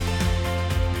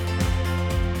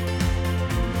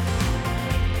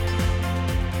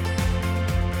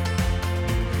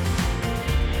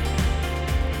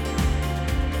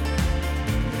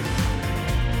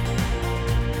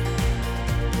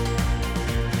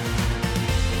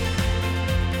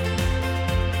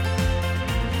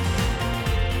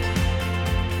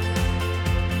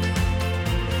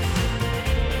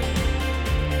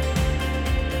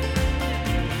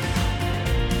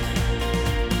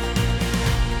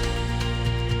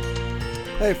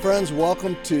Hey friends,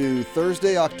 welcome to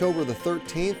Thursday, October the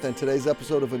 13th, and today's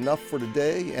episode of Enough for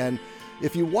Today. And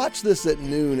if you watch this at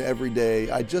noon every day,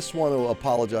 I just want to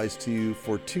apologize to you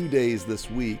for 2 days this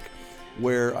week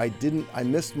where I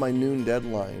missed my noon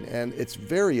deadline. And it's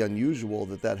very unusual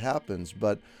that happens,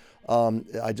 but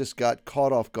I just got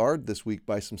caught off guard this week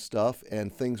by some stuff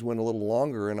and things went a little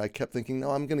longer, and I kept thinking, no,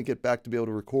 I'm going to get back to be able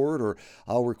to record, or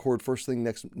I'll record first thing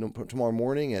tomorrow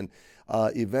morning, and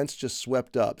events just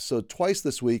swept up. So twice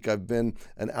this week I've been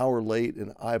an hour late,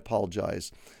 and I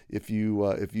apologize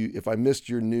if I missed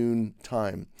your noon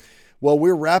time. Well,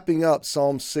 we're wrapping up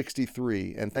Psalm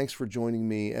 63, and thanks for joining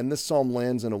me. And this psalm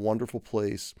lands in a wonderful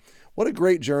place. What a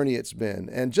great journey it's been.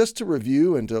 And just to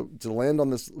review and to land on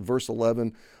this verse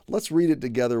 11, let's read it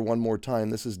together one more time.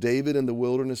 This is David in the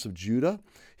wilderness of Judah.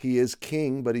 He is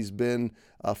king, but he's been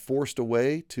forced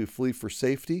away to flee for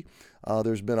safety.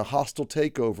 There's been a hostile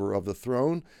takeover of the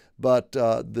throne, but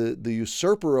the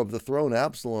usurper of the throne,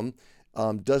 Absalom,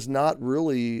 does not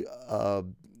really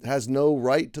has no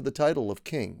right to the title of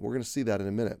king. We're going to see that in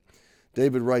a minute.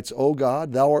 David writes, O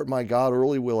God, thou art my God,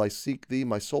 early will I seek thee.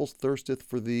 My soul thirsteth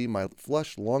for thee, my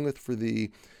flesh longeth for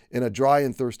thee, in a dry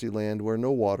and thirsty land where no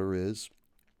water is,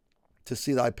 to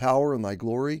see thy power and thy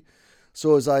glory,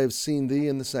 so as I have seen thee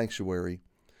in the sanctuary.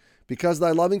 Because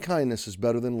thy loving kindness is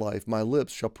better than life, my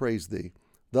lips shall praise thee.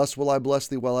 Thus will I bless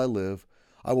thee while I live.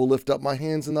 I will lift up my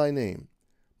hands in thy name.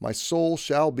 My soul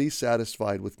shall be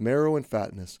satisfied with marrow and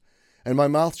fatness, and my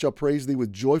mouth shall praise thee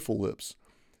with joyful lips.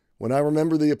 When I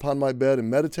remember thee upon my bed and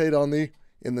meditate on thee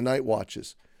in the night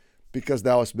watches, because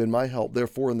thou hast been my help,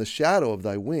 therefore in the shadow of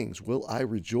thy wings will I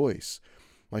rejoice.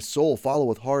 My soul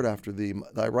followeth hard after thee,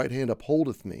 thy right hand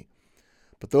upholdeth me.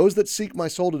 But those that seek my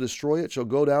soul to destroy it shall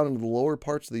go down into the lower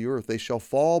parts of the earth. They shall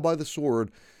fall by the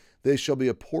sword. They shall be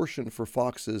a portion for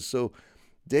foxes. So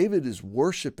David is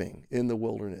worshiping in the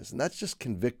wilderness, and that's just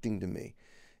convicting to me.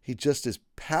 He just is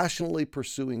passionately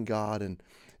pursuing God and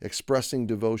expressing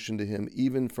devotion to him,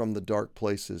 even from the dark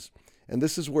places. And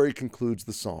this is where he concludes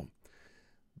the psalm.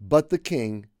 But the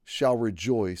king shall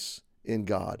rejoice in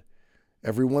God.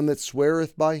 Everyone that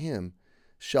sweareth by him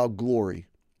shall glory,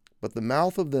 but the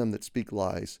mouth of them that speak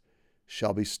lies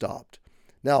shall be stopped.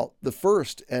 Now, the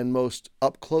first and most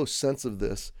up-close sense of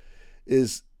this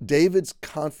is David's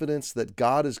confidence that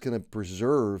God is going to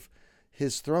preserve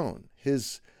his throne,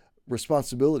 his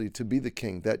responsibility to be the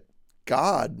king, that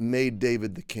God made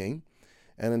David the king,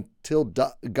 and until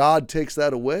God takes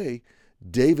that away,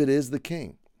 David is the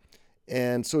king.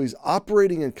 And so he's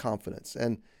operating in confidence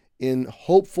and in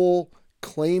hopeful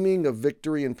claiming of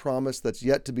victory and promise that's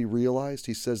yet to be realized.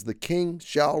 He says, the king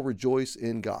shall rejoice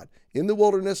in God. In the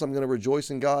wilderness, I'm going to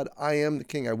rejoice in God. I am the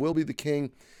king. I will be the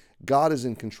king. God is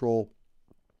in control,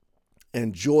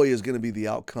 and joy is going to be the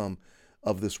outcome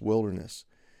of this wilderness.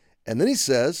 And then he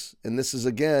says, and this is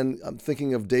again, I'm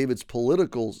thinking of David's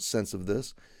political sense of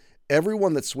this,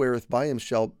 everyone that sweareth by him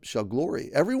shall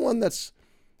glory. Everyone that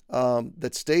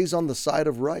stays on the side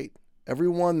of right,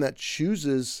 everyone that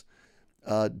chooses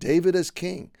David as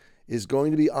king is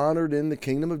going to be honored in the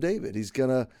kingdom of David. He's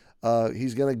gonna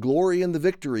glory in the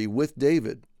victory with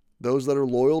David, those that are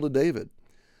loyal to David.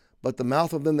 But the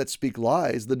mouth of them that speak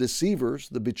lies, the deceivers,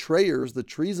 the betrayers, the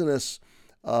treasonous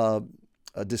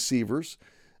deceivers,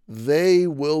 they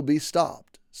will be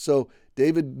stopped. So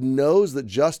David knows that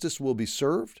justice will be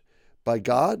served by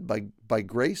God, by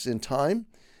grace in time,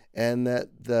 and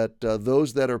that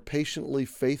those that are patiently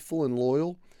faithful and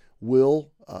loyal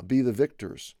will be the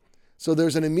victors. So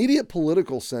there's an immediate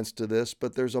political sense to this,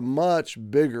 but there's a much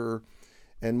bigger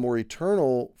and more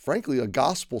eternal, frankly, a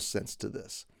gospel sense to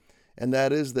this. And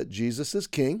that is that Jesus is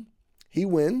king. He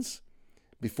wins.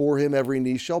 Before him every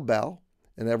knee shall bow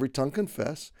and every tongue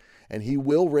confess, and he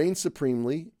will reign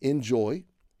supremely in joy.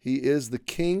 He is the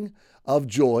king of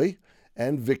joy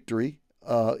and victory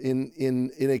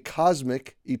in a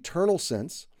cosmic, eternal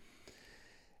sense.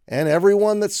 And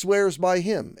everyone that swears by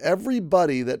him,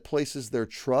 everybody that places their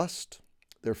trust,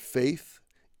 their faith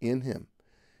in him,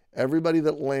 everybody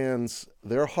that lands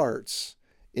their hearts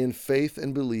in faith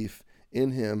and belief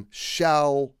in him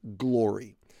shall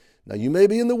glory. Now, you may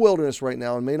be in the wilderness right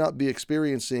now and may not be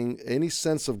experiencing any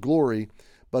sense of glory,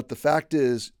 but the fact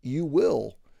is you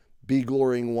will be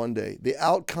glorying one day. The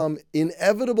outcome,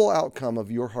 inevitable outcome of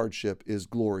your hardship is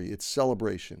glory. It's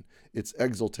celebration. It's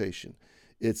exaltation.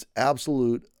 It's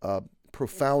absolute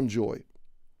profound joy.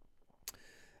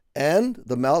 And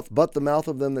the mouth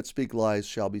of them that speak lies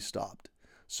shall be stopped.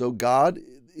 So God,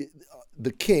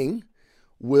 the king,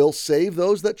 will save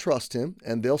those that trust him,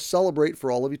 and they'll celebrate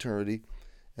for all of eternity.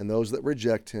 And those that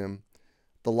reject him,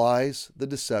 the lies, the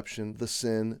deception, the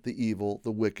sin, the evil,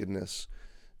 the wickedness,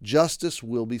 Justice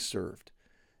will be served.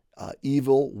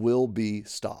 Evil will be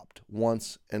stopped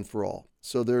once and for all.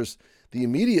 So there's the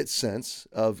immediate sense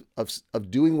of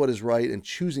doing what is right and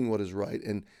choosing what is right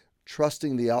and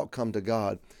trusting the outcome to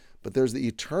God. But there's the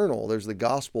eternal, there's the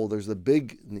gospel, there's the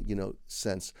big,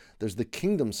 sense, there's the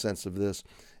kingdom sense of this,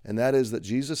 and that is that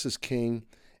Jesus is king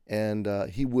and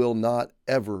he will not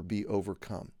ever be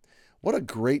overcome. What a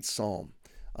great psalm.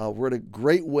 We're at a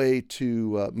great way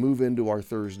to move into our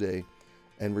Thursday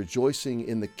and rejoicing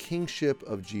in the kingship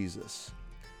of Jesus.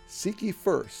 Seek ye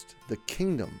first the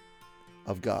kingdom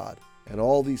of God, and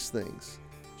all these things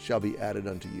shall be added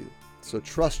unto you. So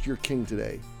trust your King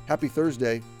today. Happy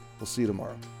Thursday. We'll see you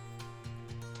tomorrow.